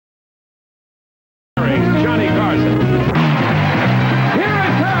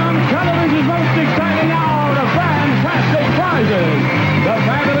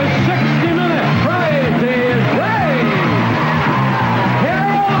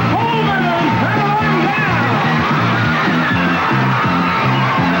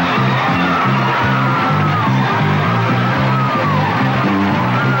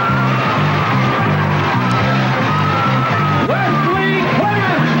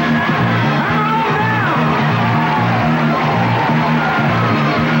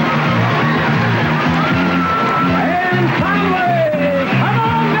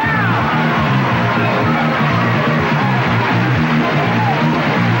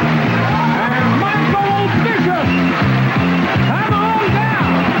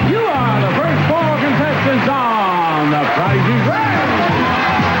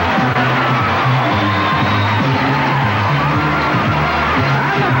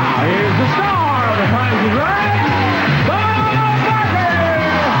is the star of The Price is Right, Bob Barker!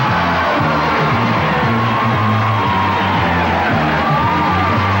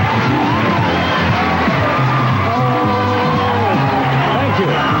 Thank you.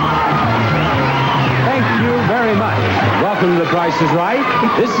 Thank you very much. Welcome to The Price is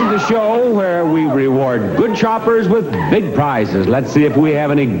Right. This is the show where we reward good shoppers with big prizes. Let's see if we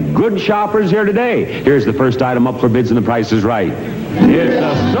have any good shoppers here today. Here's the first item up for bids in The Price is Right. It's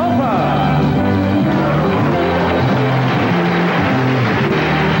a sofa.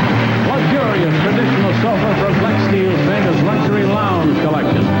 Luxurious traditional sofa from Flex Steel's famous luxury lounge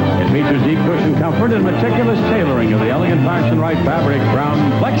collection. It features deep cushion comfort and meticulous tailoring of the elegant Fashion Right fabric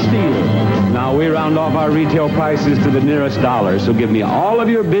from Flex Steel. Now we round off our retail prices to the nearest dollar, so give me all of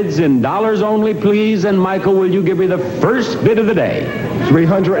your bids in dollars only, please. And Michael, will you give me the first bid of the day?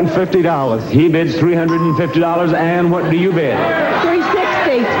 $350. He bids $350, and what do you bid?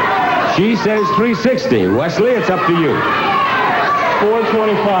 $360. She says $360. Wesley, it's up to you.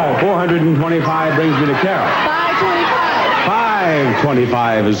 $425. $425 brings me to Carol. $525.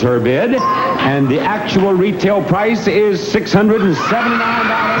 $525 is her bid, and the actual retail price is $679. And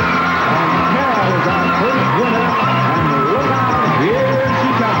Carol is our first winner.